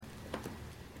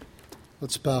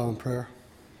Let's bow in prayer.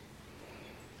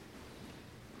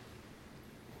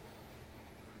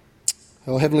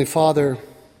 Oh, Heavenly Father,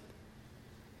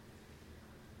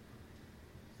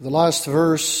 the last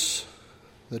verse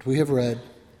that we have read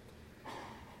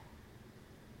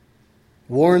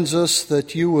warns us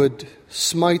that you would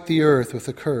smite the earth with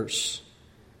a curse.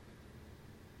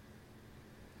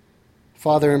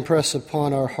 Father, impress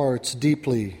upon our hearts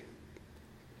deeply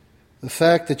the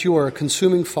fact that you are a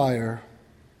consuming fire.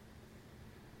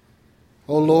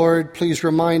 O Lord, please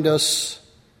remind us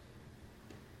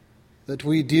that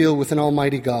we deal with an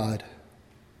almighty God,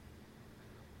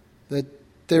 that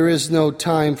there is no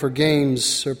time for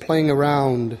games or playing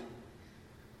around,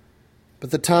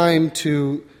 but the time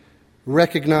to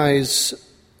recognize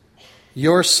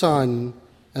your Son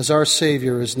as our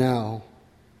Savior is now.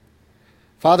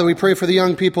 Father, we pray for the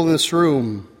young people in this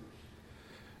room,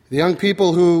 the young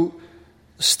people who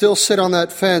still sit on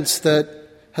that fence that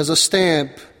has a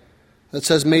stamp that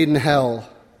says "Made in Hell,"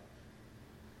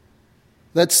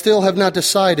 that still have not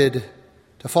decided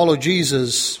to follow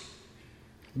Jesus.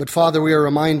 But Father, we are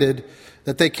reminded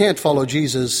that they can't follow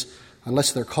Jesus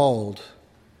unless they're called.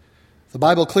 The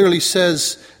Bible clearly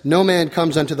says, "No man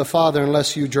comes unto the Father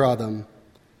unless you draw them."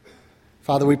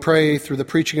 Father, we pray through the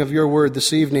preaching of your word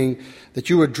this evening that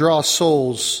you would draw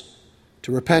souls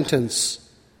to repentance,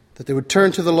 that they would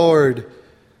turn to the Lord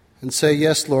and say,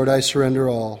 "Yes, Lord, I surrender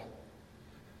all."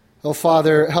 Oh,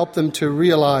 Father, help them to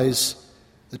realize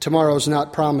that tomorrow is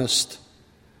not promised,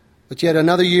 but yet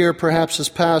another year perhaps has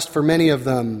passed for many of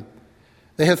them.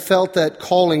 They have felt that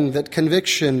calling, that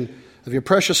conviction of your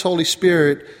precious Holy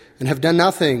Spirit, and have done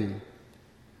nothing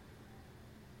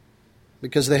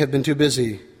because they have been too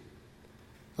busy.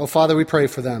 Oh, Father, we pray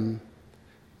for them.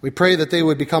 We pray that they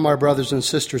would become our brothers and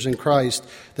sisters in Christ,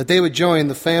 that they would join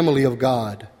the family of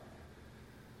God.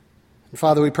 And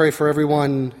Father, we pray for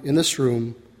everyone in this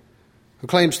room who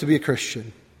claims to be a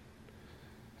Christian.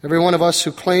 Every one of us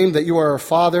who claim that you are our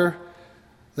Father,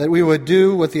 that we would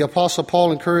do what the Apostle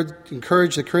Paul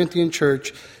encouraged the Corinthian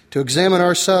church to examine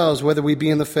ourselves whether we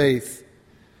be in the faith.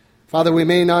 Father, we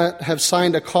may not have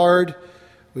signed a card,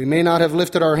 we may not have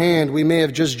lifted our hand, we may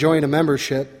have just joined a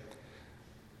membership,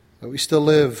 but we still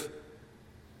live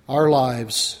our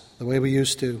lives the way we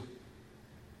used to.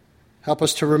 Help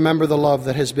us to remember the love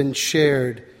that has been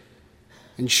shared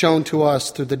and shown to us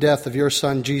through the death of your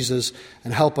Son, Jesus,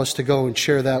 and help us to go and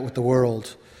share that with the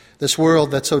world. This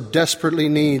world that so desperately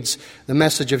needs the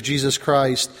message of Jesus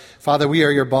Christ. Father, we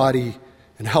are your body,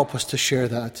 and help us to share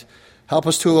that. Help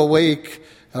us to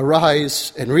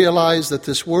arise, and realize that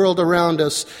this world around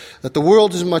us, that the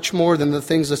world is much more than the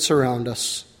things that surround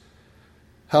us.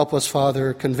 Help us,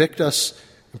 Father, convict us,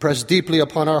 and press deeply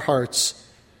upon our hearts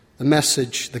the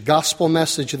message, the gospel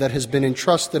message that has been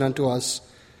entrusted unto us.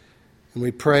 And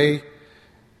we pray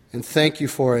and thank you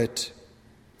for it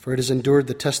has endured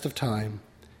the test of time.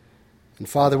 And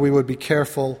Father, we would be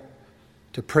careful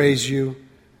to praise you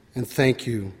and thank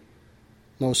you,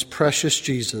 most precious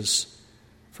Jesus,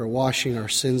 for washing our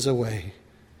sins away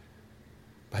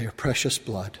by your precious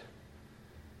blood.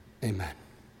 Amen.